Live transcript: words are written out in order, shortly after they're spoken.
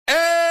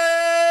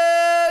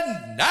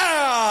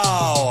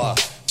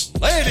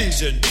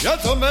Ladies and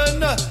gentlemen,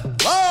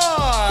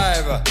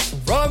 live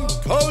from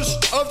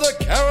coast of the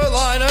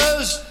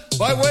Carolinas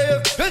by way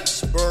of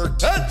Pittsburgh,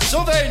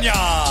 Pennsylvania,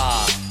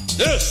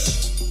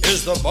 this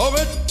is the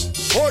moment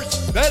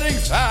sports betting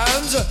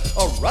fans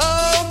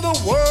around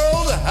the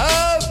world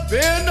have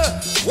been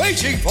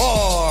waiting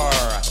for.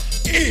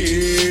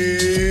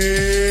 It's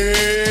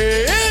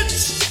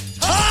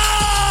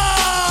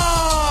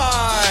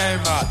time!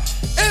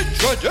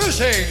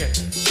 Introducing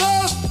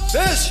the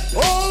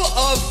Fistful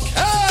of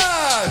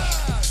Cash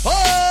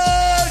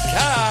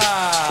Podcast!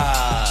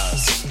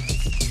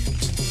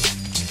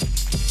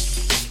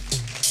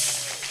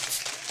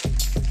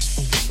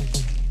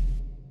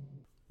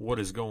 What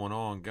is going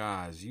on,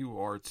 guys? You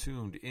are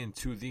tuned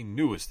into the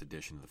newest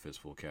edition of the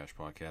Fistful of Cash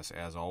Podcast.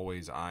 As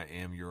always, I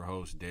am your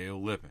host,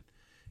 Dale Lippin.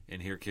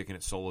 And here kicking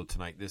it solo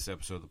tonight, this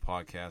episode of the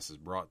podcast is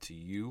brought to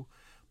you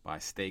by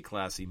Stay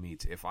Classy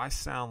Meats. If I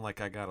sound like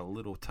I got a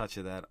little touch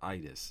of that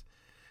itis,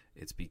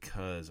 it's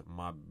because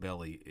my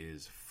belly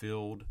is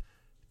filled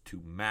to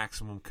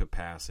maximum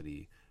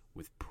capacity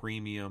with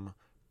premium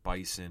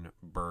bison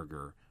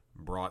burger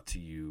brought to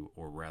you,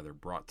 or rather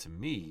brought to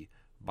me,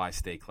 by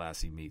Stay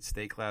Classy Meats.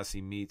 Stay Classy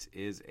Meats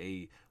is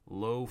a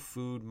low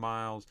food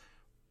miles,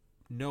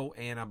 no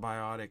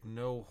antibiotic,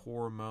 no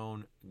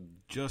hormone,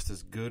 just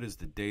as good as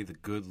the day the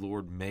good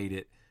Lord made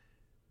it.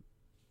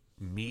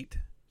 Meat,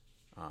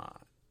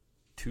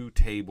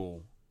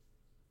 to-table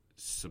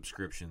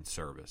subscription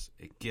service.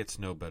 It gets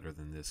no better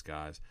than this,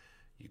 guys.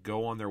 You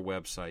go on their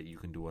website, you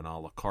can do an a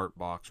la carte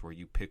box where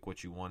you pick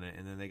what you want,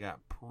 and then they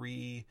got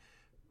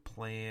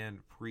pre-planned,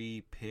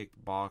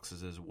 pre-picked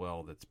boxes as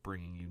well that's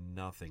bringing you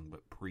nothing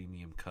but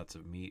premium cuts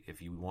of meat.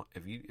 If you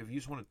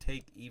just want to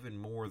take even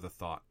more of the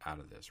thought out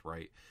of this,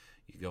 right?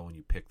 You go and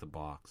you pick the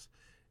box,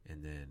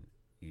 and then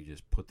you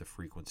just put the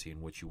frequency in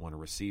which you want to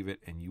receive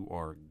it, and you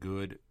are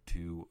good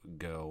to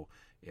go.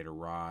 It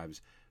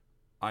arrives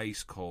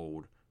ice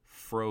cold,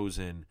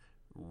 frozen,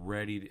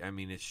 ready.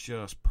 It's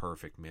just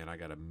perfect, man. I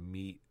got a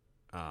meat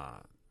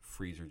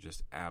freezer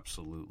just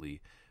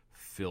absolutely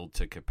filled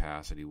to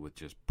capacity with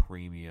just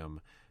premium,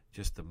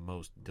 just the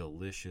most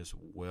delicious,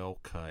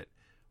 well-cut,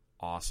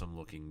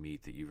 awesome-looking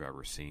meat that you've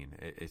ever seen.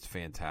 It's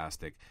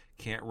fantastic.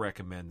 Can't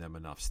recommend them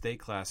enough.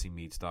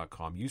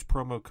 StayClassyMeats.com. Use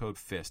promo code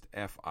FIST,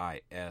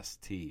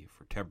 F-I-S-T,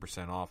 for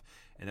 10% off,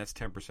 and that's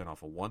 10%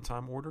 off a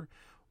one-time order.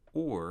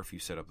 Or if you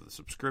set up the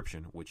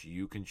subscription, which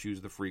you can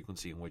choose the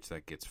frequency in which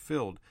that gets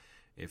filled,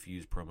 if you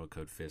use promo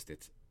code FIST,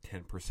 it's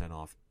 10%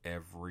 off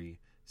every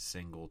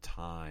single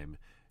time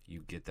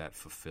you get that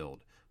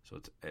fulfilled. So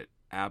it's an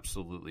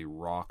absolutely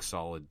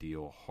rock-solid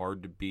deal.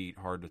 Hard to beat,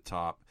 hard to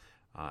top.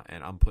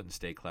 And I'm putting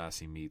Stay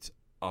Classy Meats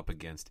up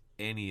against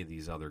any of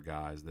these other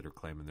guys that are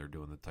claiming they're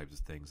doing the types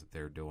of things that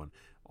they're doing.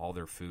 All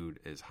their food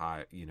is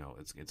high,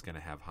 it's going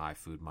to have high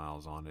food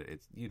miles on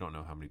it. You don't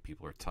know how many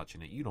people are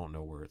touching it. You don't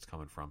know where it's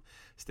coming from.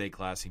 Stay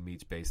Classy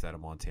Meats, based out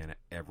of Montana.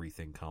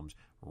 Everything comes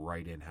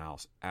right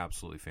in-house.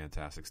 Absolutely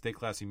fantastic. Stay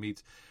Classy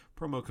Meats,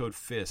 promo code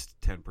FIST,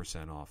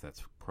 10% off.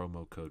 That's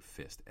promo code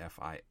FIST,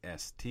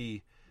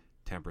 F-I-S-T,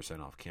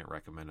 10% off. Can't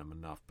recommend them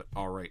enough. But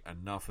all right,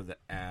 enough of the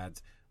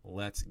ads.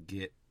 Let's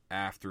get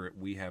after it.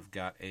 We have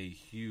got a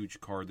huge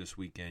card this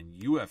weekend.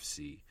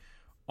 UFC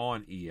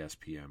on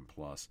ESPN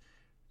Plus,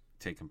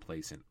 taking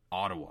place in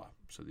Ottawa.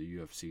 So the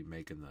UFC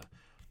making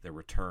their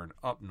return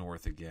up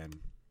north again.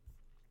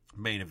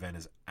 Main event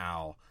is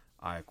Al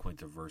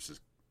Iaquinta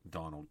versus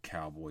Donald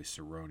Cowboy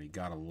Cerrone.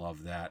 Gotta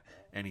love that.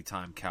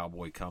 Anytime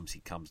Cowboy comes, he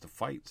comes to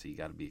fight. So you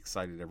got to be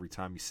excited every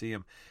time you see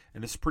him.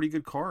 And it's a pretty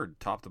good card,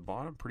 top to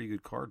bottom. Pretty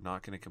good card.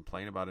 Not going to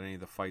complain about any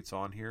of the fights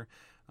on here.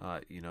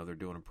 They're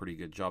doing a pretty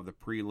good job. The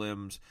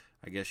prelims,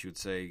 I guess you would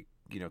say,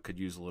 could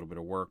use a little bit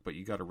of work, but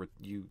you got to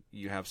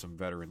you have some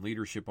veteran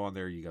leadership on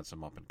there. You got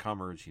some up and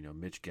comers.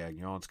 Mitch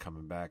Gagnon's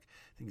coming back. I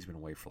think he's been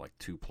away for like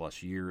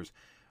 2+ years.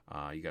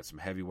 You got some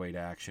heavyweight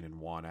action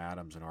in Juan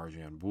Adams and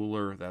Arjan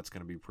Buller. That's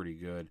going to be pretty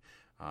good.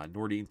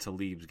 Nordine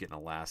Talib's getting a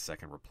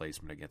last-second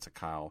replacement against a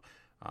Kyle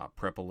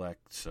Prepolek.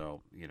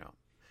 So,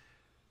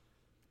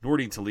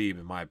 Nordine Talib,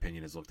 in my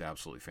opinion, has looked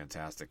absolutely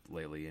fantastic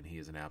lately, and he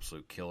is an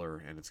absolute killer,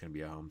 and it's going to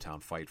be a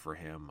hometown fight for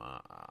him.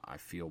 I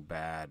feel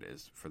bad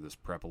for this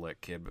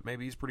Prepolek kid, but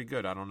maybe he's pretty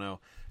good. I don't know.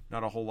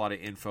 Not a whole lot of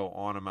info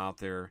on him out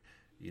there.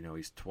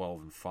 He's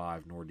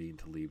 12-5. Nordine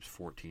Talib's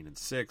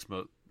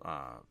 14-6.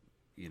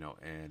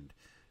 And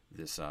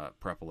this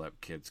Prepolek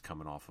kid's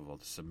coming off of a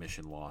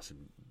submission loss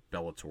in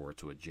Bellator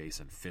to a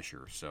Jason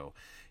Fisher. So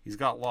he's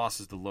got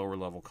losses to lower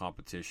level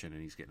competition, and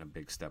he's getting a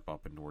big step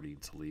up in Nordine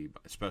Talib,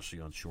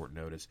 especially on short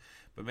notice.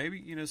 But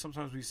maybe,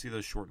 sometimes we see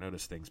those short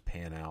notice things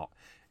pan out,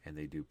 and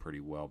they do pretty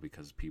well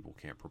because people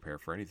can't prepare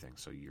for anything.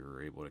 So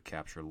you're able to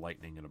capture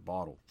lightning in a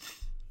bottle.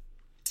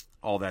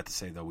 All that to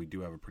say, though, we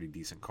do have a pretty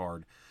decent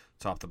card,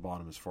 top to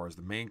bottom, as far as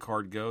the main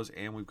card goes,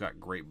 and we've got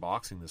great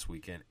boxing this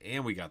weekend,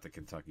 and we got the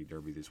Kentucky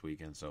Derby this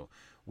weekend. So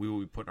we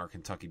will be putting our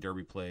Kentucky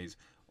Derby plays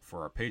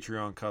for our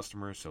Patreon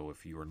customers. So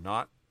if you are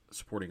not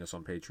supporting us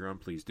on Patreon,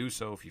 please do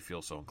so. If you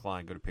feel so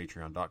inclined, go to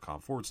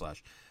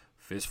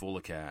patreon.com/fistful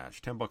of cash.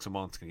 $10 a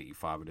month is going to get you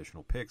 5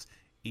 additional picks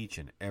each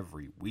and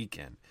every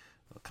weekend.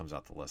 It comes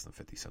out to less than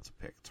 50 cents a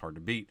pick. It's hard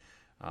to beat.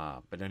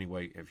 But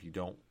anyway, if you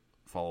don't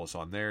follow us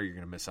on there, you're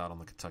going to miss out on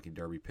the Kentucky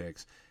Derby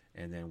picks.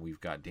 And then we've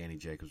got Danny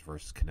Jacobs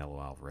versus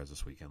Canelo Alvarez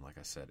this weekend, like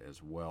I said,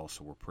 as well.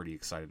 So we're pretty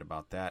excited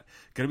about that.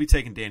 Going to be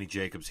taking Danny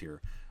Jacobs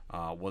here.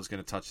 Was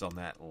going to touch on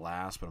that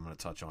last, but I'm going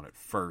to touch on it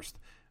first.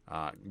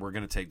 We're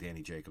going to take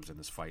Danny Jacobs in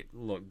this fight.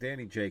 Look,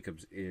 Danny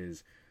Jacobs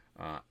is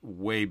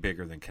way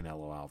bigger than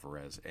Canelo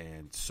Alvarez,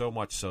 and so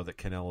much so that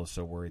Canelo is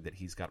so worried that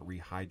he's got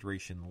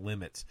rehydration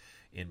limits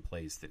in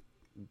place that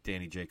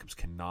Danny Jacobs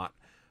cannot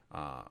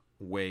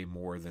weigh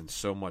more than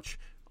so much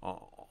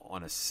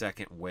on a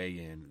second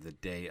weigh-in the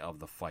day of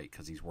the fight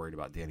because he's worried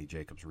about Danny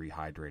Jacobs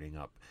rehydrating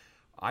up.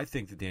 I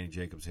think that Danny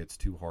Jacobs hits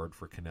too hard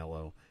for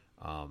Canelo.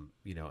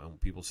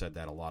 And people said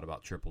that a lot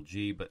about Triple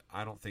G, but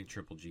I don't think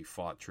Triple G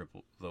fought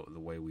the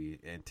way we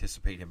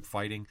anticipate him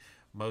fighting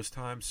most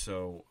times.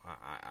 So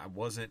I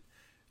wasn't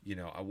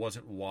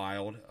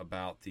wild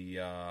about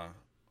I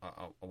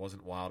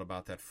wasn't wild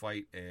about that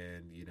fight.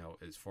 And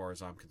as far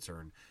as I'm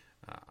concerned,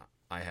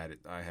 I had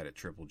it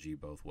Triple G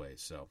both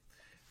ways. So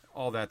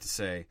all that to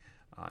say,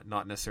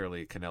 not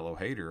necessarily a Canelo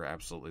hater.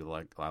 Absolutely,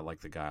 I like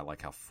the guy. I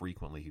like how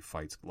frequently he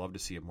fights. Love to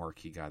see a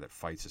marquee guy that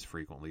fights as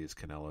frequently as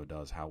Canelo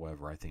does.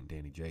 However, I think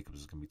Danny Jacobs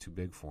is going to be too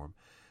big for him.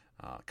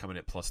 Coming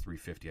at plus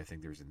 350, I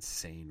think there's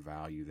insane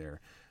value there.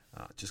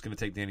 Just going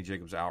to take Danny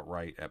Jacobs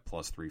outright at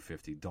plus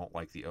 350. Don't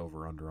like the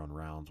over/under on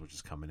rounds, which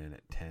is coming in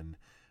at 10.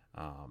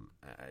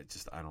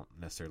 I don't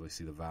necessarily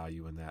see the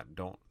value in that.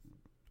 Don't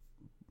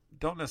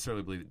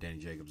necessarily believe that Danny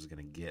Jacobs is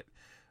going to get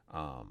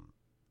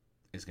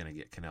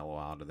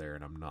Canelo out of there,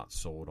 and I'm not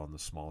sold on the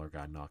smaller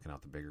guy knocking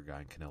out the bigger guy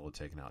and Canelo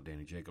taking out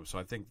Danny Jacobs. So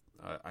I think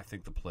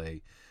the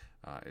play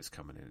is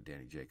coming in at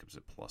Danny Jacobs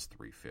at plus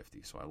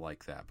 350. So I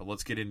like that. But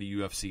let's get into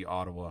UFC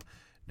Ottawa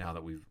now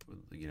that we've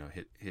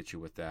hit you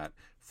with that.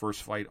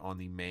 First fight on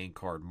the main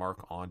card,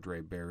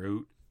 Marc-Andre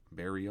Barriault.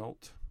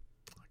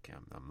 Okay,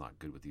 I'm not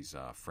good with these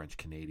French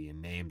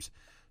Canadian names,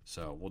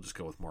 so we'll just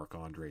go with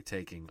Marc-Andre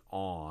taking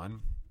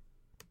on.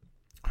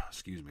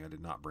 Excuse me, I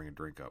did not bring a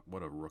drink up.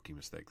 What a rookie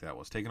mistake that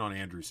was. Taking on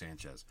Andrew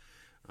Sanchez.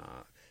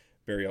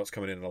 Barriault's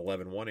coming in at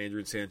 11-1.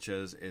 Andrew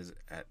Sanchez is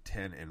at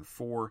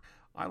 10-4.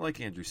 I like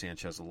Andrew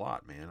Sanchez a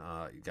lot, man.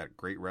 He's got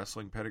great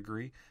wrestling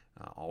pedigree.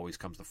 Always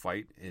comes to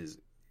fight. His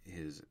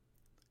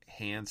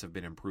hands have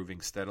been improving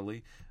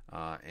steadily,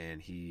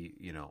 and he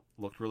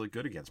looked really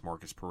good against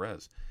Marcus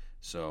Perez.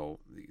 So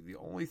the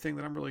only thing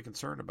that I'm really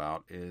concerned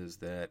about is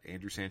that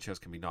Andrew Sanchez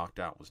can be knocked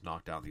out. Was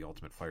knocked out in the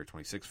Ultimate Fighter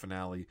 26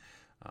 finale.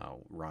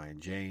 Ryan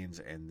James,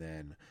 and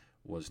then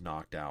was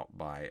knocked out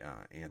by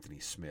Anthony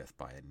Smith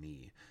by a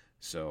knee.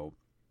 So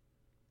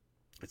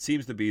it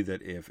seems to be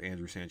that if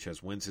Andrew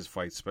Sanchez wins his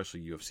fight,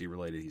 especially UFC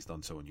related, he's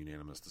done so in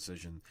unanimous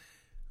decision,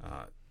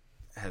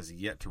 has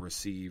yet to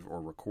receive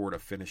or record a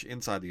finish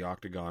inside the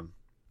octagon.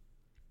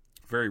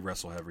 Very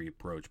wrestle heavy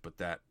approach, but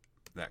that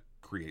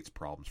creates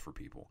problems for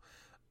people.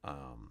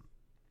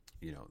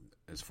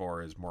 As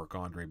far as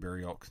Marc-Andre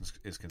Barriault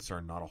is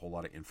concerned, not a whole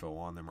lot of info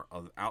on them or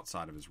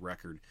outside of his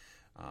record.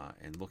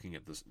 And looking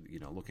at this,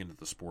 looking at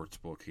the sports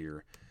book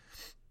here,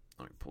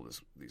 let me pull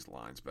these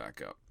lines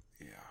back up.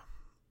 Yeah,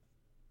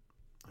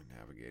 I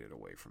navigated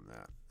away from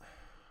that.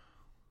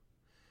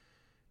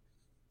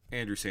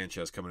 Andrew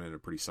Sanchez coming in at a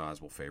pretty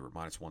sizable favorite,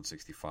 minus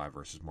 165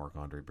 versus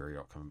Marc-Andre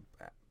Barriault coming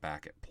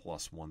back at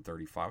plus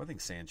 135. I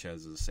think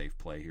Sanchez is a safe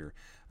play here.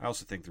 I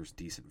also think there's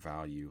decent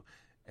value.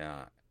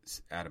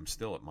 Adam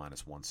still at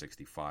minus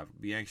 165.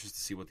 Be anxious to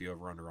see what the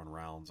over/under on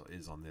rounds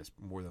is on this.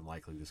 More than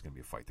likely, this is going to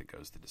be a fight that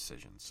goes to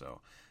decision.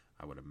 So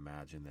I would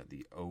imagine that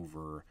the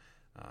over,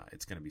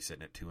 it's going to be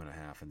sitting at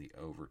 2.5, and the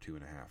over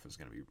 2.5 is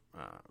going to be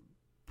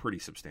pretty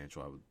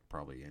substantial. I would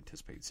probably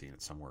anticipate seeing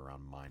it somewhere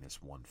around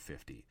minus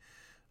 150.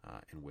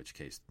 In which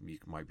case, you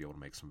might be able to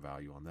make some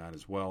value on that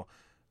as well.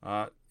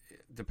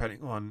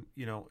 Depending on,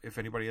 if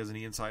anybody has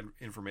any inside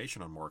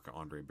information on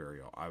Marc-Andre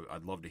Barriault,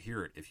 I'd love to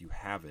hear it if you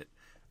have it.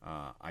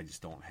 I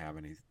just don't have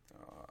any.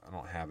 I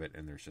don't have it,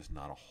 and there's just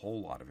not a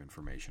whole lot of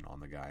information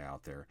on the guy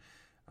out there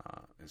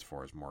as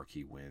far as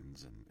marquee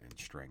wins and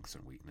strengths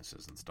and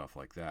weaknesses and stuff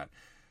like that.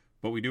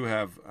 But we do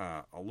have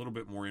a little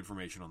bit more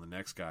information on the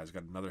next guy. He's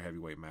got another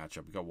heavyweight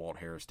matchup. We got Walt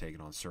Harris taking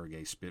on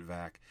Sergey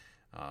Spivak.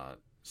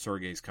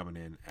 Sergey's coming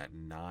in at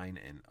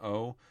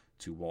 9-0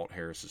 to Walt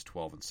Harris's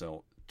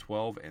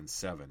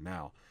 12-7.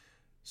 Now,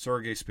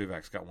 Sergey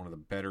Spivak's got one of the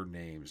better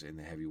names in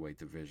the heavyweight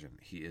division.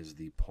 He is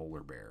the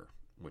Polar Bear,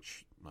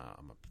 which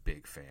I'm a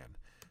big fan.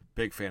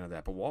 Big fan of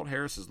that. But Walt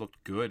Harris has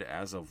looked good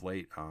as of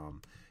late.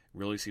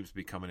 Really seems to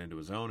be coming into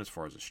his own as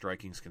far as the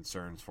striking is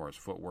concerned, as far as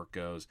footwork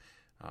goes.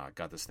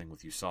 Got this thing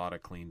with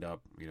USADA cleaned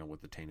up,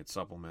 with the tainted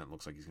supplement.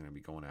 Looks like he's going to be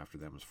going after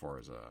them as far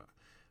as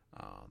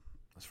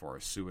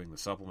suing the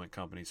supplement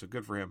company. So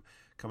good for him.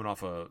 Coming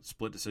off a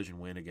split decision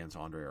win against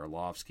Andrei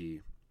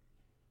Arlovsky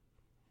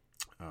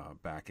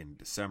back in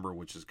December,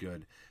 which is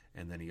good.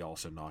 And then he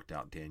also knocked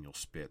out Daniel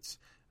Spitz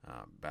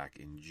back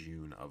in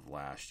June of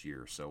last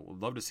year. So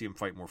we'd love to see him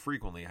fight more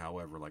frequently.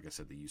 However, like I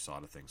said, the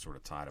USADA thing sort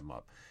of tied him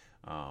up.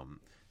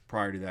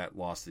 Prior to that,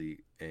 lost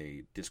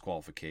a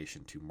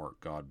disqualification to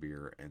Mark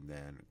Godbeer, and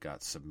then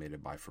got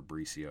submitted by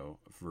Fabricio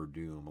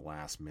Verdum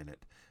last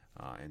minute,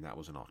 and that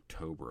was in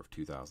October of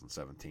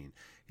 2017.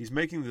 He's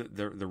making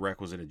the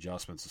requisite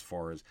adjustments as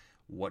far as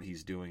what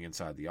he's doing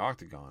inside the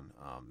octagon.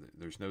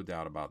 There's no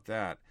doubt about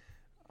that.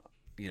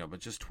 But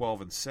just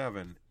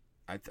 12-7,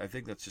 I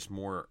think that's just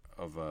more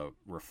of a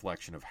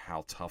reflection of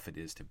how tough it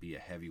is to be a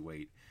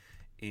heavyweight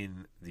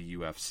in the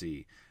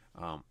UFC.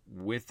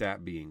 With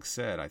that being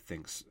said, I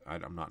think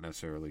I'm not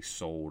necessarily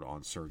sold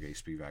on Sergey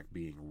Spivak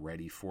being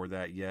ready for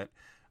that yet.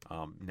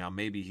 Now,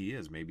 maybe he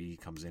is. Maybe he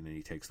comes in and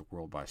he takes the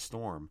world by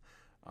storm.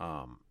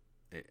 I'm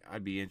going to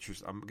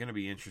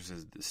be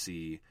interested to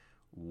see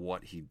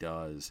what he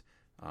does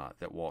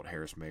that Walt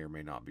Harris may or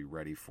may not be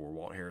ready for.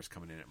 Walt Harris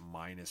coming in at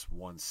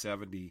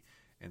 -170,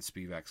 and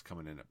Spivak's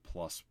coming in at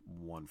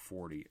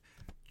 +140.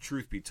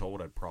 Truth be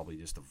told, I'd probably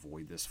just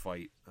avoid this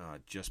fight,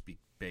 just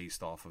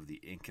based off of the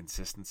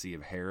inconsistency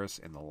of Harris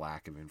and the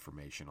lack of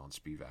information on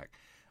Spivak.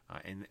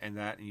 And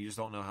you just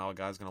don't know how a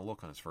guy's going to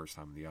look on his first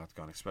time in the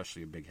octagon,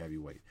 especially a big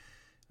heavyweight.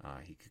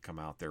 He could come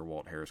out there,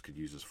 Walt Harris could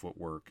use his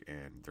footwork,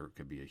 and there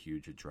could be a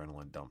huge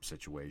adrenaline dump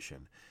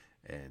situation,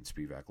 and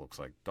Spivak looks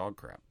like dog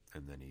crap,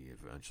 and then he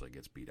eventually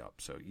gets beat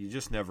up. So you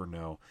just never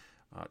know.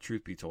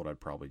 Truth be told, I'd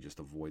probably just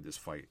avoid this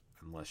fight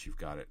unless you've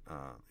got it,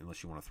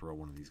 unless you want to throw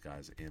one of these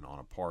guys in on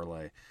a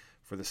parlay.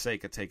 For the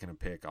sake of taking a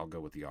pick, I'll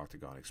go with the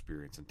octagon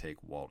experience and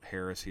take Walt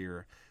Harris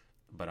here,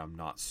 but I'm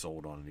not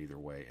sold on it either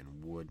way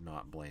and would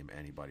not blame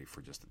anybody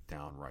for just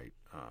downright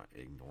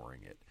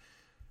ignoring it.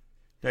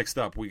 Next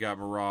up, we got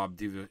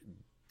Merab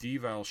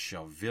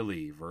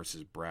Dvalishvili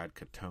versus Brad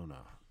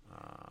Katona.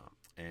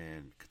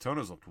 And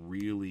Katona's looked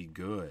really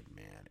good,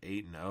 man.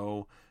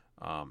 8-0,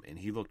 and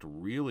he looked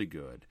really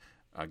good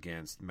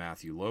against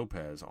Matthew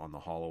Lopez on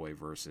the Holloway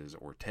versus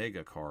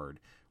Ortega card,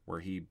 where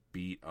he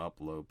beat up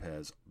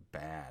Lopez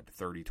bad,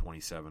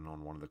 30-27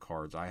 on one of the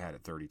cards. I had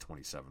it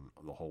 30-27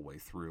 the whole way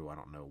through. I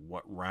don't know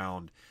what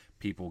round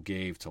people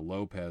gave to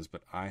Lopez,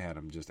 but I had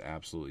him just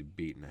absolutely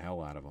beating the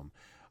hell out of him.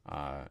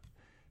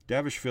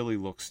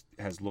 Dvalishvili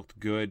has looked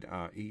good.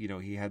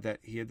 He had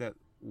that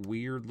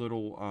weird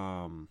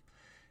little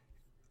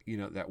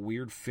that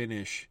weird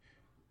finish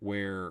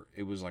where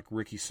it was like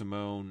Ricky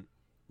Simone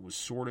was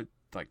sort of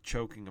like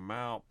choking him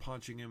out,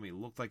 punching him. He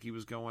looked like he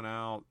was going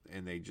out,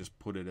 and they just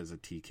put it as a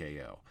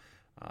TKO.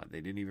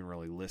 They didn't even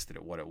really list it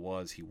at what it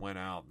was. He went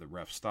out, the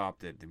ref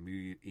stopped it,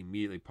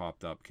 immediately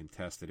popped up,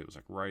 contested. It was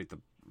like right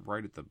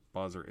at the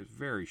buzzer. It's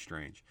very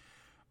strange.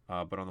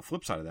 But on the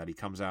flip side of that, he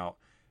comes out,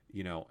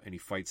 and he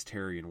fights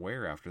Terrion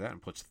Ware after that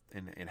and puts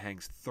and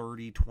hangs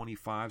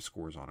 30-25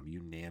 scores on him,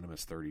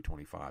 unanimous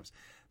 30-25s.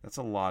 That's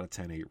a lot of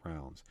 10-8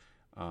 rounds.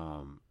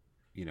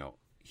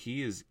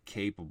 He is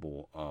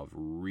capable of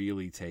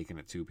really taking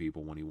it to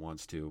people when he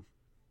wants to.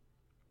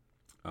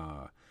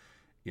 I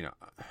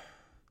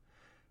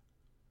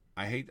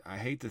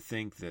hate to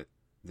think that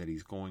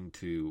he's going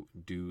to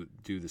do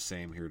the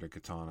same here to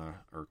Katona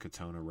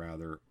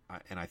rather.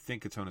 And I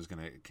think Katona's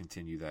going to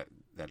continue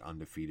that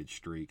undefeated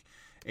streak.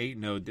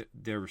 8-0.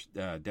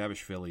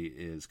 Dvalishvili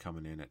is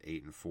coming in at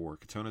 8-4.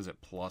 Katona's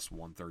at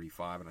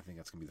 +135, and I think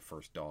that's going to be the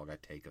first dog I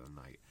take of the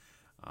night.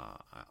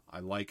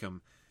 I like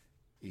him.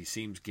 He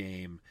seems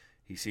game.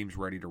 He seems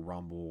ready to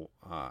rumble.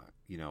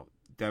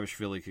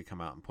 Dvalishvili could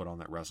come out and put on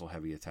that wrestle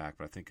heavy attack,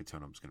 but I think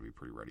Katona's going to be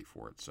pretty ready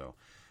for it. So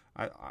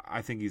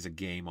I think he's a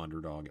game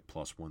underdog at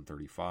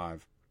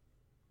 +135.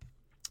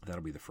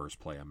 That'll be the first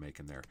play I'm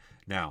making there.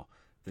 Now,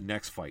 the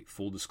next fight,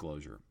 full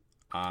disclosure,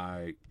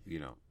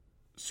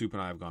 Soup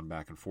and I have gone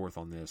back and forth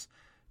on this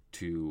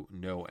to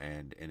no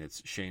end, and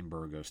it's Shane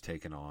Burgos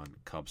taking on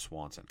Cub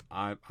Swanson.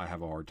 I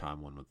have a hard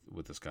time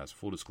with this guy's.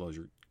 Full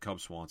disclosure, Cub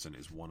Swanson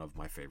is one of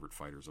my favorite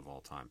fighters of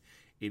all time.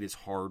 It is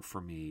hard for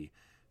me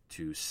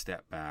to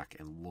step back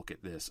and look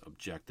at this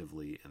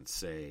objectively and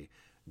say,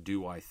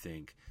 do I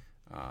think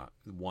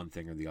one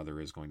thing or the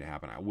other is going to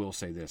happen? I will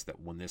say this,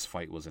 that when this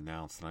fight was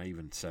announced, and I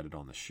even said it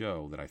on the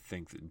show, that I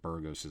think that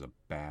Burgos is a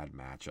bad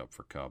matchup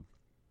for Cub.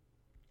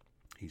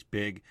 He's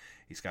big,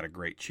 he's got a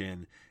great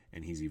chin,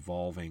 and he's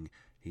evolving.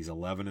 He's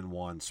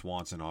 11-1.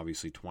 Swanson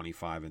obviously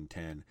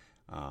 25-10,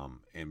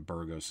 and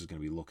Burgos is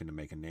going to be looking to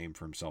make a name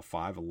for himself.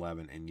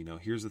 5-11, and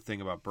here's the thing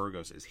about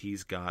Burgos is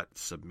he's got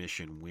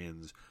submission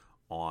wins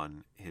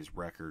on his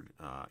record.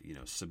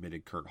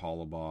 Submitted Kurt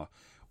Hollabaugh,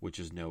 which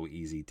is no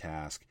easy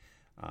task,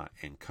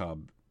 and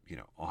Cub,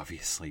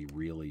 obviously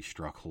really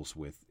struggles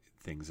with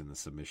things in the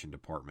submission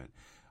department.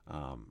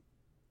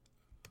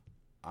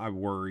 I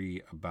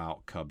worry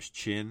about Cub's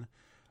chin.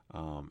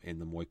 In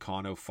the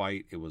Moicano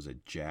fight, it was a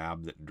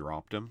jab that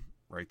dropped him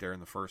right there in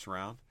the first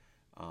round.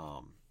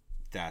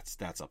 That's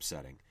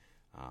upsetting.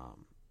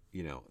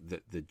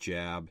 The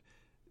jab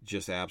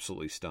just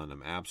absolutely stunned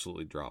him,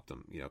 absolutely dropped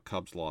him.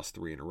 Cubs lost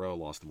 3 in a row,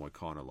 lost to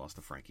Moicano, lost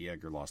to Frankie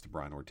Edgar, lost to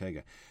Brian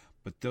Ortega.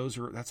 But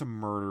that's a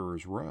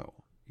murderer's row.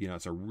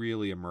 It's a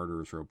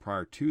murderer's row.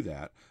 Prior to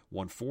that,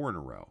 won 4 in a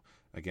row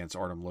against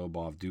Artem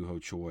Lobov, Doo Ho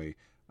Choi,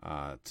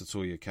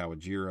 Tetsuya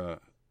Kawajira,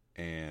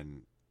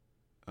 and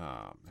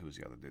who was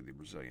the other dude? The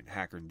Brazilian,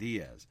 Hacker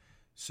Diaz.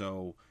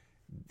 So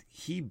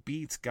he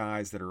beats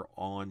guys that are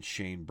on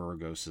Shane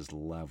Burgos's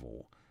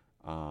level.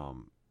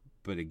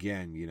 But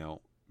again,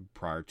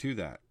 prior to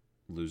that,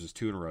 loses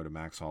 2 in a row to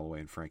Max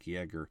Holloway and Frankie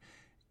Edgar.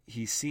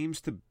 He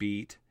seems to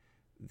beat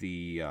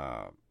the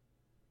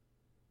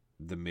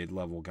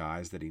mid-level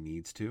guys that he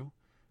needs to.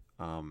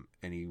 And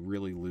he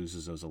really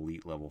loses those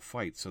elite level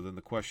fights. So then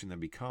the question then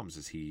becomes,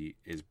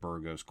 is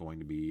Burgos going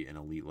to be an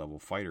elite level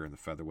fighter in the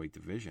featherweight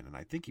division? And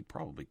I think he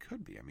probably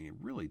could be. I mean, I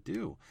really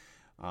do.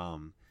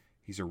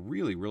 He's a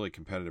really, really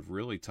competitive,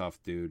 really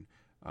tough dude.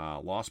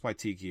 Lost by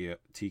TKO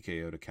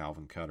to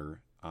Calvin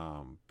Cutter.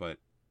 But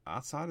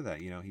outside of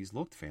that, he's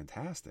looked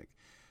fantastic.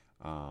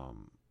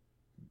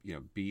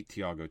 Beat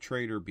Thiago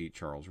Trader, beat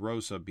Charles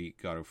Rosa, beat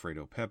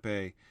Godofredo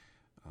Pepe,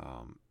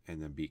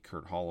 and then beat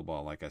Kurt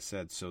Hollabaugh, like I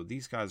said. So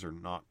these guys are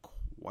not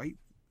quite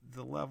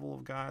the level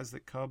of guys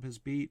that Cub has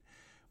beat,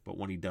 but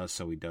when he does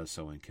so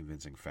in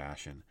convincing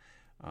fashion.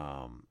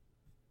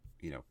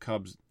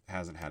 Cubs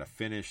hasn't had a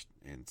finish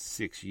in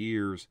 6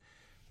 years,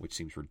 which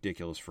seems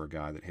ridiculous for a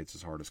guy that hits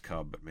as hard as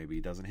Cub, but maybe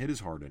he doesn't hit as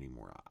hard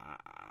anymore.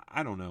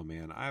 I don't know,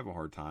 man. I have a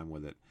hard time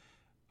with it.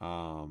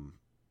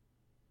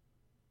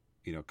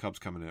 Cubs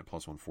coming in at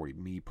plus 140.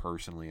 Me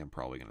personally, I'm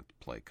probably going to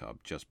play Cub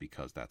just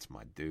because that's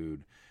my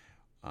dude.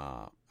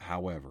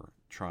 However,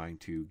 trying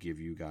to give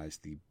you guys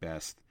the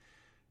best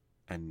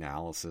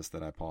analysis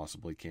that I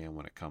possibly can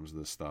when it comes to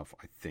this stuff,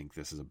 I think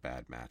this is a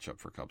bad matchup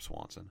for Cub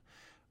Swanson.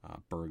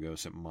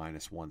 Burgos at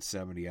minus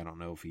 170. I don't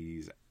know if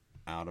he's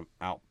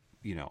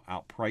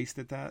outpriced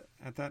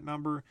at that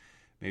number.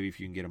 Maybe if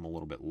you can get him a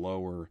little bit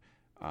lower.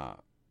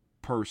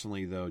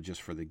 Personally, though,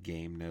 just for the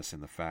gameness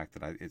and the fact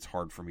that it's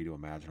hard for me to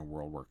imagine a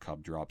world where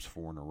Cub drops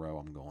 4 in a row.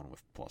 I'm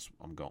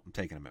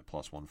taking him at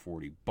plus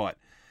 140. But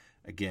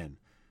again,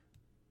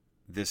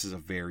 this is a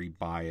very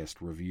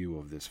biased review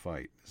of this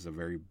fight. This is a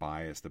very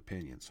biased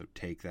opinion. So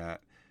take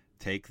that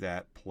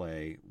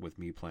play with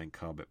me playing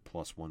Cub at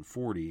plus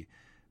 140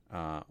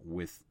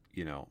 with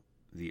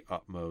the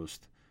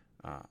utmost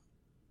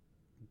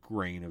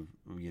grain of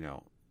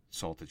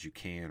salt that you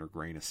can, or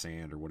grain of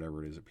sand, or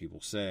whatever it is that people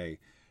say.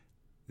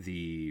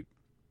 The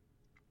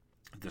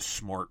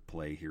smart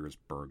play here is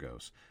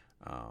Burgos,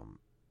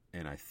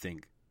 and I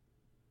think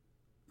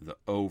the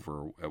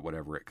over at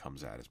whatever it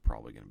comes at is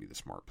probably going to be the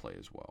smart play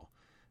as well.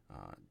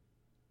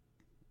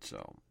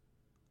 So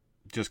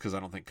just because I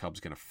don't think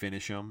Cub's going to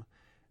finish him,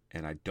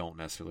 and I don't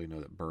necessarily know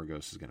that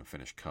Burgos is going to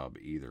finish Cub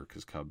either,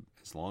 because Cub,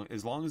 as long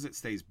as it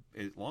stays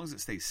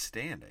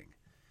standing.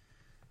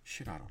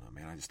 Shit, I don't know,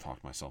 man. I just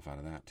talked myself out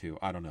of that too.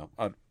 I don't know.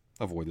 I'd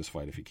avoid this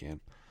fight if you can.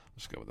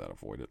 Let's go with that.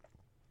 Avoid it.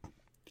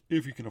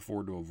 If you can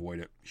afford to avoid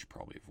it, you should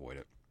probably avoid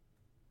it.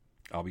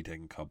 I'll be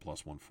taking Cub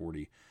plus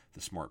 140.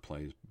 The smart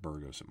play is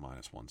Burgos at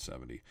minus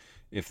 170.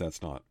 If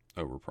that's not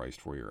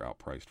overpriced for you or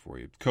outpriced for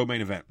you.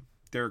 Co-main event,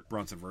 Derek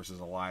Brunson versus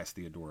Elias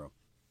Theodorou.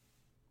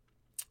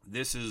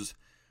 This is,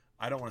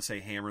 I don't want to say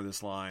hammer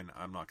this line.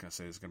 I'm not going to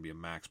say it's going to be a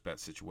max bet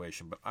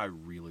situation, but I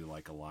really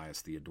like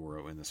Elias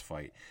Theodorou in this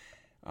fight.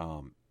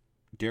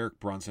 Derek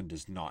Brunson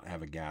does not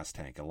have a gas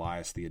tank.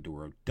 Elias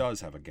Theodorou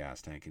does have a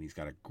gas tank, and he's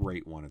got a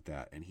great one at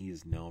that. And he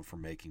is known for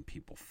making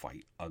people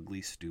fight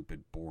ugly,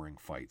 stupid, boring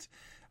fights.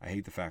 I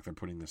hate the fact they're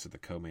putting this at the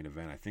co-main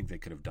event. I think they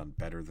could have done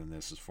better than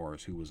this as far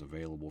as who was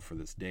available for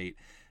this date.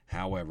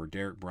 However,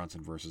 Derek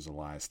Brunson versus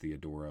Elias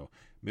Theodorou,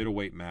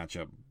 middleweight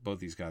matchup. Both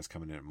these guys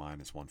coming in at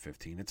minus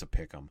 115. It's a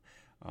pick 'em.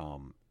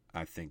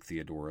 I think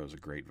Theodorou is a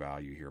great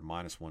value here,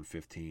 minus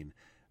 115.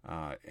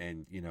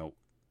 And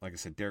like I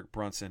said, Derek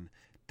Brunson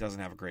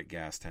doesn't have a great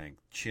gas tank.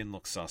 Chin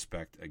looks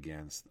suspect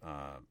against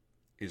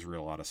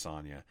Israel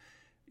Adesanya.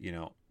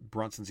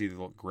 Brunson's either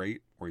looked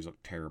great or he's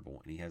looked terrible.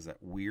 And he has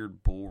that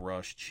weird bull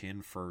rush,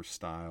 chin first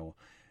style.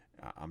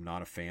 I'm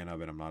not a fan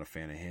of it. I'm not a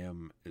fan of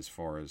him as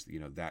far as,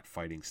 that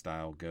fighting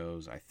style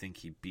goes. I think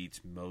he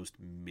beats most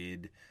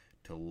mid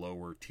to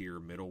lower tier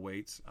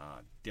middleweights.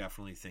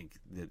 Definitely think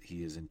that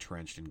he is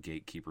entrenched in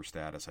gatekeeper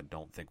status. I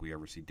don't think we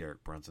ever see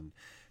Derek Brunson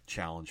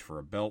challenge for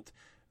a belt.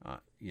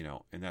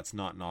 And that's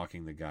not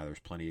knocking the guy. There's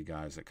plenty of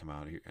guys that come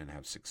out here and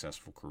have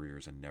successful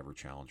careers and never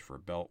challenge for a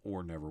belt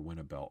or never win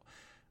a belt.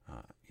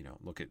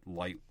 Look at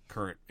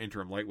current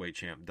interim lightweight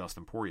champ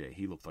Dustin Poirier.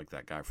 He looked like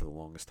that guy for the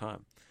longest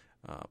time.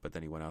 But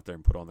then he went out there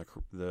and put on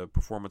the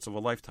performance of a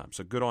lifetime.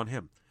 So good on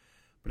him.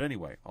 But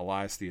anyway,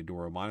 Elias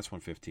Theodorou, minus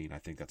 115. I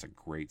think that's a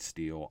great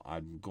steal.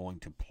 I'm going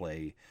to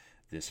play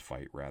this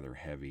fight rather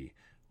heavy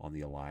on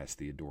the Elias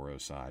Theodorou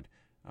side.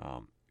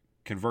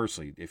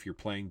 Conversely, if you're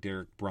playing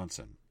Derek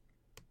Brunson,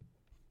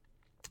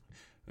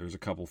 there's a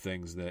couple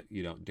things that,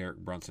 Derek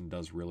Brunson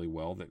does really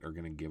well that are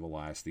going to give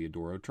Elias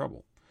Theodorou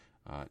trouble.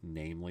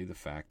 Namely, the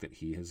fact that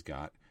he has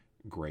got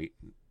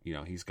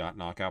he's got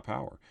knockout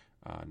power.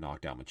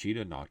 Knocked out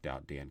Machida, knocked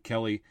out Dan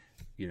Kelly,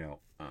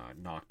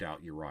 knocked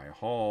out Uriah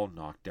Hall,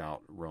 knocked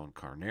out Roan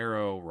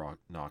Carneiro,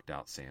 knocked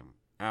out Sam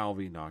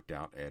Alvey, knocked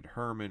out Ed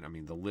Herman. I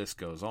mean, the list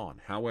goes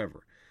on.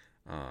 However,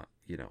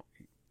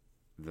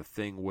 the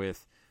thing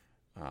with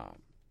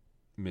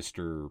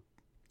Mr.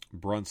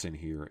 Brunson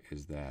here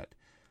is that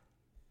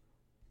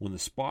when the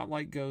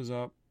spotlight goes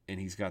up and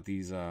he's got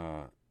these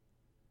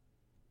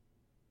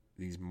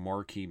these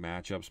marquee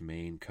matchups,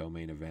 main,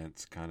 co-main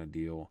events kind of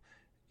deal,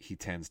 he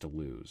tends to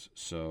lose.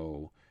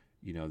 So,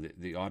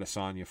 the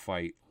Adesanya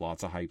fight,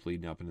 lots of hype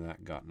leading up into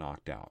that, got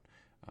knocked out.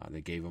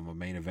 They gave him a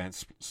main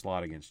event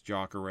slot against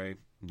Jacare,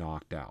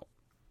 knocked out.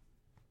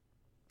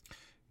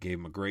 Gave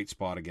him a great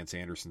spot against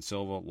Anderson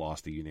Silva,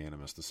 lost a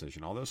unanimous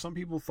decision. Although some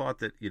people thought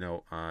that,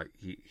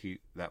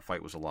 that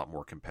fight was a lot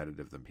more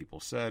competitive than people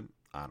said.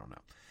 I don't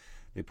know.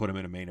 They put him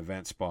in a main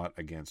event spot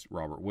against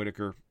Robert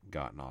Whittaker,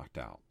 got knocked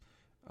out.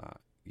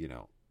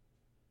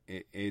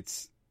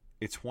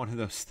 It's one of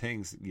those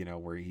things,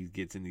 where he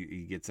gets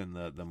in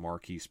the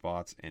marquee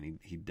spots and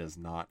he does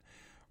not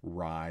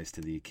rise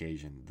to the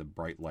occasion. The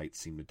bright lights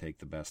seem to take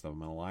the best of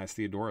him. And Elias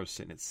Theodorou is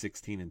sitting at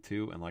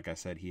 16-2, and like I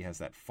said, he has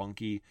that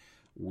funky,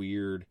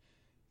 weird,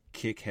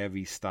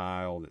 kick-heavy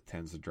style that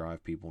tends to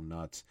drive people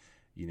nuts.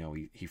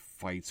 He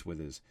fights with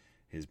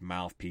his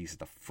mouthpiece at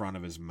the front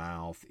of his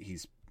mouth.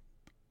 Is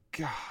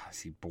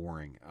he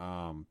boring?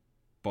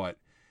 But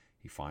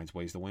he finds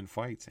ways to win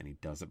fights, and he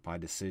does it by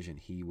decision.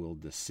 He will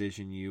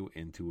decision you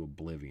into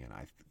oblivion.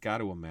 I've got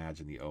to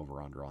imagine the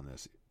over-under on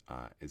this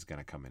is going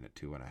to come in at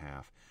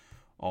 2.5.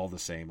 All the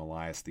same,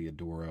 Elias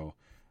Theodorou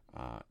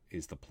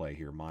is the play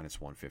here,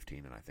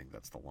 -115, and I think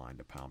that's the line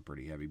to pound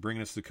pretty heavy.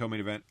 Bringing us to the co-main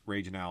event,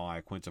 Raging Al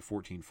Iaquinta,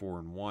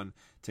 14-4-1,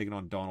 taking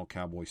on Donald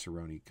Cowboy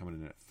Cerrone, coming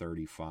in at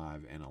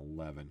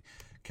 35-11.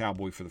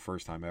 Cowboy, for the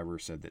first time ever,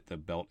 said that the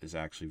belt is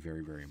actually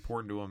very, very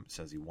important to him.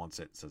 Says he wants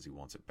it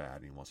bad,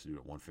 and he wants to do it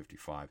at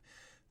 155.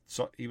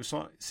 So he was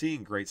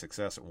seeing great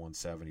success at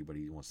 170, but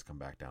he wants to come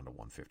back down to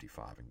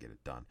 155 and get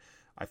it done.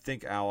 I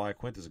think Al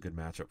Iaquinta is a good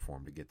matchup for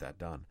him to get that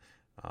done.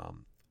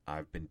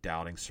 I've been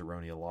doubting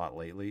Cerrone a lot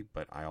lately,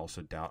 but I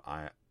also doubt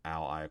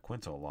Al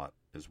Iaquinta a lot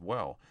as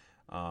well.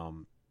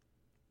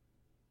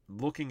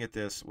 Looking at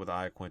this with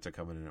Iaquinta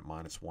coming in at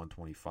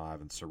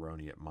 -125 and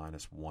Cerrone at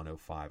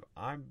 -105,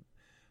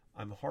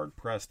 I'm hard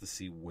pressed to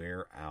see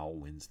where Al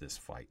wins this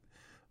fight.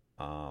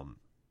 I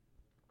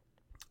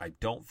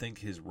don't think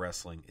his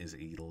wrestling is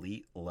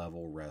elite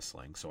level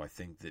wrestling, so I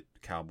think that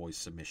Cowboy's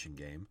submission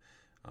game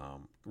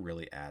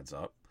really adds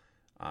up.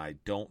 I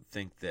don't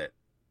think that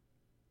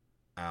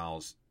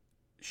Al's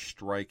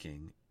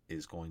striking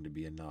is going to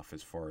be enough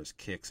as far as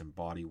kicks and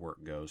body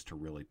work goes to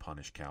really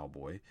punish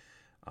Cowboy.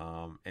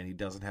 And he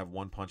doesn't have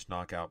one-punch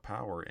knockout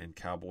power, and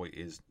Cowboy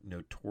is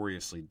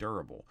notoriously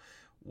durable.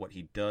 What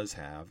he does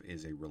have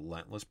is a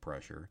relentless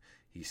pressure.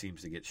 He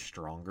seems to get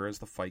stronger as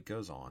the fight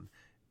goes on,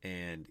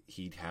 and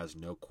he has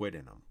no quit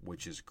in him,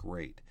 which is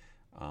great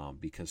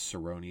because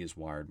Cerrone is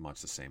wired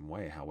much the same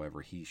way.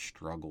 However, he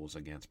struggles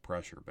against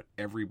pressure, but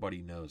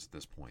everybody knows at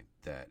this point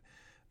that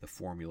the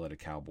formula to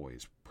Cowboy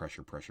is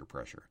pressure, pressure,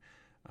 pressure.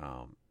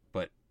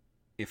 But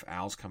if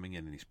Al's coming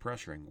in and he's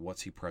pressuring,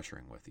 what's he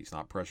pressuring with? He's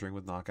not pressuring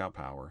with knockout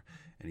power,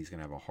 and he's going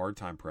to have a hard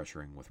time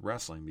pressuring with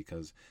wrestling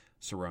because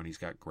Cerrone's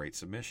got great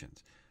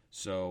submissions.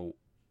 So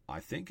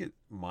I think at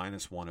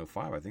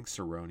 -105, I think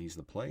Cerrone's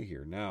the play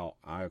here. Now,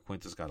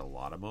 Iaquinta's got a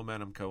lot of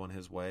momentum going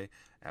his way.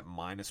 At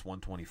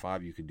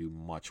 -125, you could do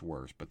much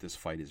worse, but this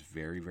fight is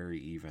very, very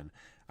even.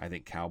 I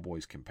think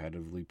Cowboy's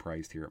competitively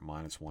priced here at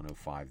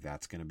 -105.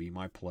 That's going to be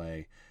my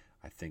play.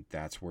 I think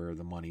that's where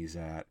the money's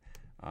at.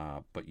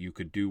 But you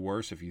could do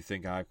worse if you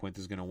think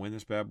Iaquinta's going to win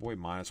this bad boy.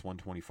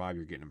 -125,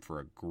 you're getting him for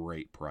a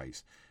great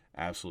price.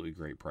 Absolutely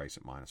great price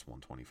at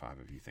 -125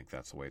 if you think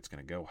that's the way it's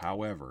going to go.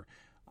 However,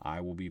 I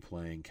will be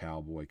playing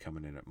Cowboy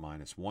coming in at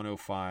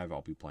 -105.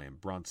 I'll be playing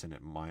Brunson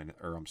at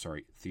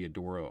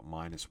Theodorou at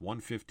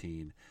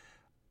 -115.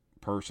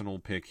 Personal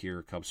pick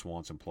here, Cub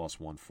Swanson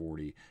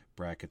 +140,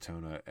 Brad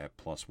Katona at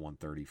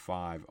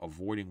 +135.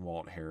 Avoiding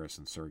Walt Harris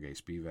and Sergey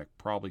Spivak.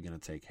 Probably going to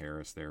take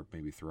Harris there.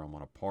 Maybe throw him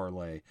on a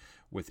parlay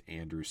with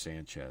Andrew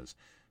Sanchez.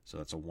 So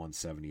that's a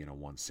 170 and a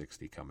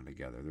 160 coming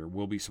together. There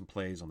will be some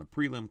plays on the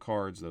prelim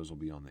cards. Those will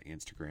be on the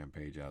Instagram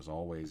page as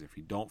always. If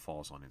you don't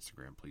follow us on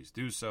Instagram, please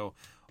do so.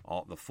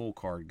 The full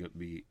card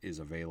is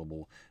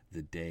available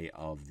the day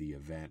of the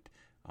event.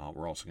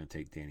 We're also going to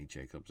take Danny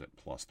Jacobs at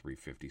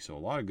 +350. So a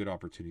lot of good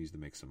opportunities to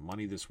make some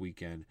money this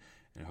weekend,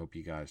 and I hope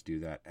you guys do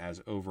that.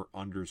 As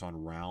over-unders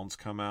on rounds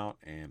come out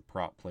and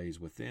prop plays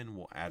within,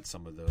 we'll add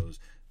some of those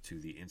to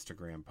the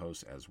Instagram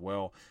posts as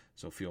well.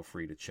 So feel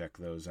free to check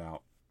those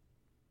out.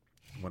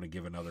 I want to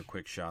give another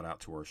quick shout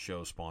out to our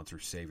show sponsor,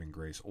 Saving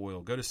Grace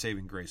Oil. Go to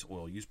Saving Grace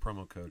Oil, use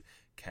promo code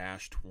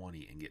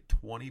CASH20 and get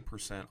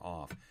 20%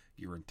 off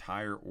your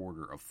entire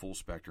order of full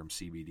spectrum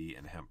CBD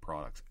and hemp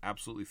products.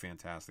 Absolutely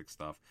fantastic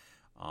stuff.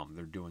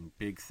 They're doing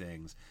big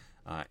things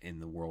in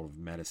the world of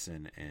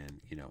medicine and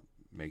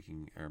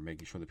making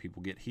sure that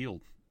people get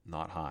healed,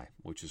 not high,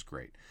 which is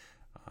great.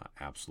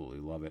 Absolutely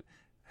love it.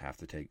 Have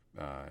to take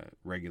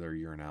regular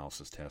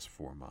urinalysis tests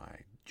for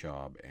my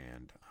job,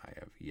 and I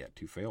have yet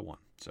to fail one.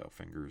 So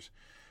fingers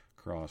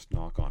crossed,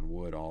 knock on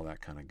wood, all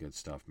that kind of good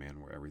stuff, man,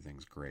 where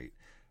everything's great.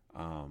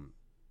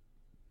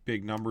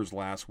 Big numbers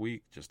last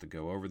week, just to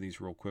go over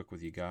these real quick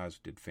with you guys.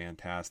 Did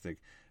fantastic.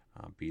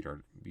 Beat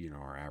our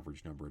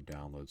average number of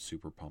downloads.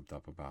 Super pumped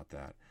up about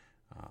that.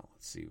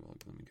 Let's see.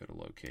 Let me go to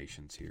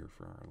locations here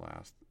for our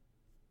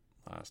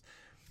last.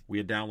 We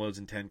had downloads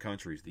in 10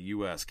 countries: the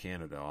U.S.,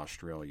 Canada,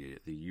 Australia,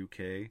 the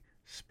U.K.,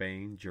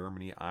 Spain,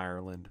 Germany,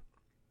 Ireland,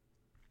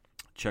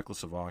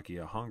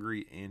 Czechoslovakia,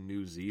 Hungary, and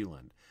New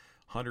Zealand.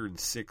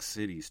 106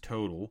 cities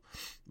total,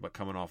 but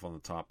coming off on the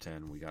top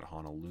 10, we got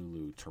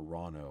Honolulu,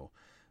 Toronto,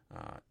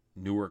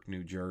 Newark,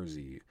 New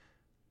Jersey,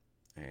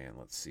 and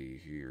let's see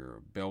here,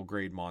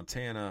 Belgrade,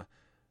 Montana,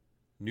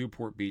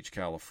 Newport Beach,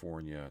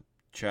 California,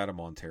 Chatham,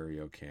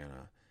 Ontario,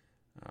 Canada,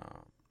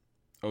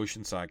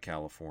 Oceanside,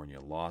 California,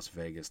 Las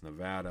Vegas,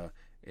 Nevada,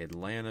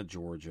 Atlanta,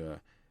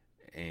 Georgia,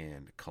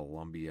 and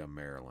Columbia,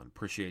 Maryland.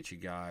 Appreciate you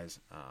guys.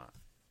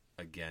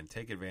 Again,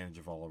 take advantage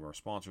of all of our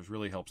sponsors.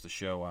 Really helps the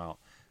show out.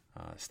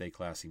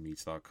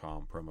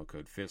 StayClassyMeats.com, promo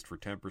code FIST for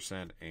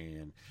 10%,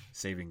 and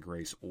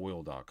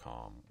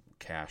SavingGraceOil.com,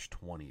 cash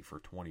 20 for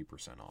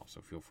 20% off.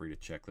 So feel free to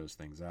check those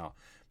things out.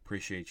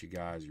 Appreciate you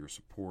guys, your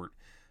support.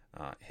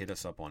 Hit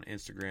us up on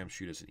Instagram,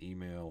 shoot us an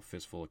email,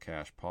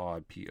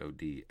 fistfulofcashpod,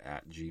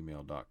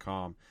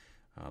 pod@gmail.com.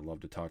 I'd love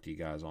to talk to you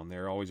guys on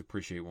there. Always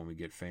appreciate when we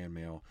get fan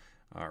mail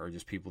or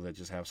just people that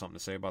just have something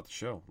to say about the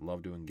show.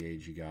 Love to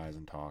engage you guys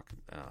and talk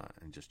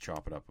and just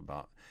chop it up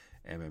about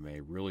MMA.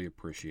 Really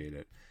appreciate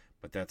it.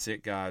 But that's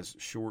it, guys.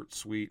 Short,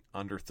 sweet,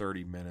 under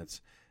 30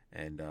 minutes.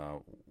 And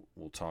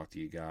we'll talk to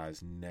you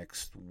guys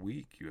next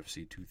week.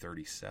 UFC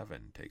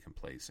 237 taking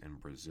place in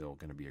Brazil.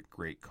 Going to be a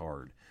great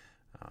card.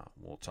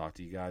 We'll talk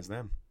to you guys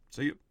then.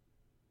 See you.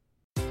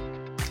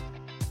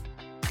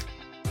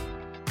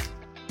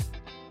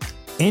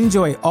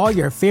 Enjoy all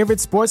your favorite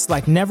sports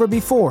like never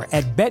before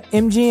at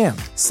BetMGM.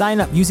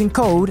 Sign up using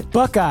code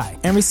Buckeye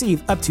and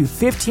receive up to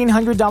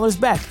 $1,500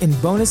 back in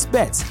bonus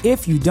bets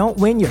if you don't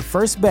win your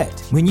first bet.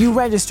 When you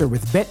register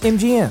with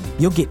BetMGM,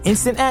 you'll get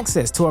instant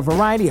access to a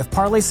variety of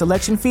parlay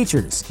selection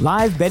features,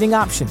 live betting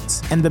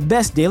options, and the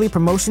best daily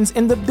promotions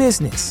in the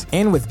business.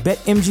 And with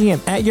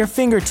BetMGM at your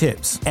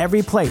fingertips,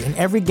 every play and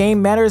every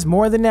game matters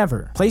more than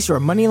ever. Place your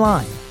money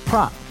line,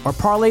 prop, or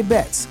parlay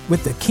bets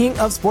with the king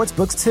of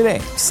sportsbooks today.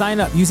 Sign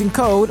up using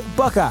code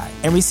Buckeye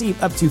and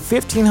receive up to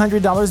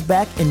 $1,500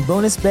 back in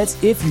bonus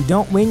bets if you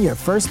don't win your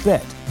first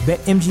bet.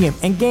 BetMGM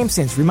and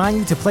GameSense remind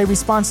you to play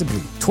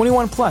responsibly.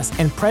 21 plus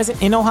and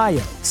present in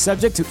Ohio,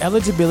 subject to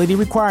eligibility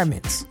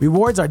requirements.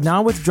 Rewards are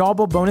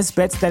non-withdrawable bonus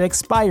bets that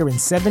expire in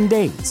 7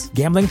 days.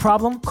 Gambling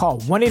problem? Call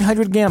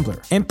 1-800-GAMBLER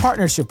in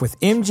partnership with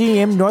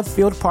MGM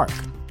Northfield Park.